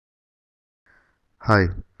Hi,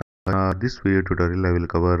 this video tutorial I will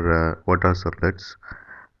cover what are servlets.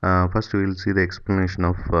 First we will see the explanation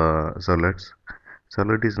of servlets.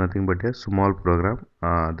 Servlet is nothing but a small program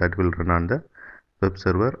that will run on the web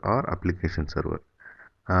server or application server.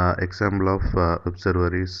 Example of web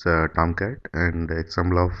server is Tomcat, and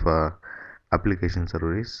example of application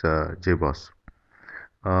server is JBoss.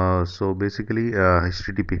 So basically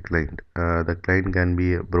HTTP client. The client can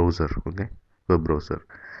be a browser, okay, web browser.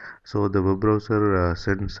 So the web browser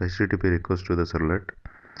sends HTTP request to the servlet.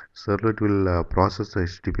 Servlet will process the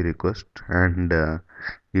HTTP request, and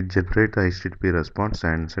it generate the HTTP response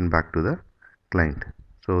and send back to the client.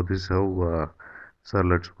 So this is how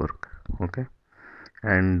servlets work. Okay,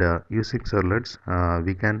 and using servlets,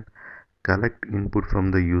 we can collect input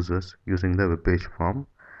from the users using the web page form,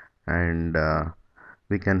 and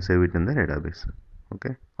we can save it in the database.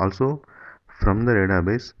 Okay, also from the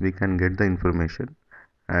database we can get the information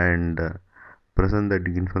and present that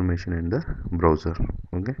information in the browser.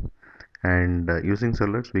 Okay, and using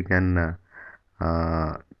servlets we can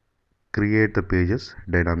uh, create the pages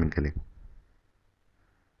dynamically,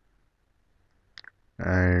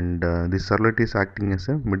 and this servlet is acting as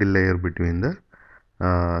a middle layer between the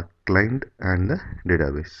client and the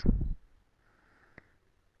database.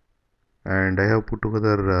 And I have put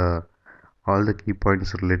together all the key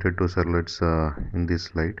points related to servlets in this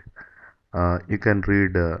slide. You can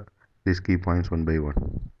read these key points one by one.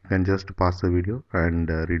 You can just pause the video and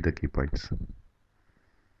read the key points.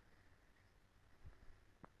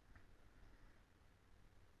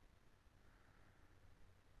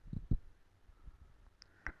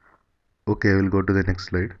 Okay, I will go to the next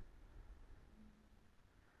slide.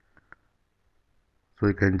 So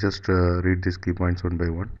you can just read these key points one by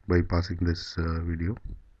one by pausing this video.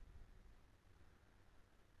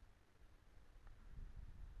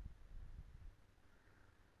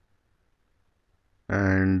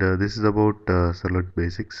 And this is about servlet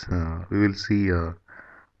basics. We will see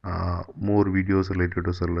more videos related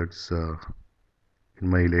to servlets in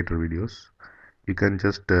my later videos. You can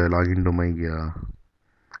just log into my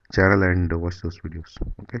channel and watch those videos.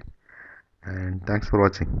 Okay, and thanks for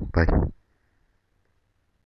watching. Bye.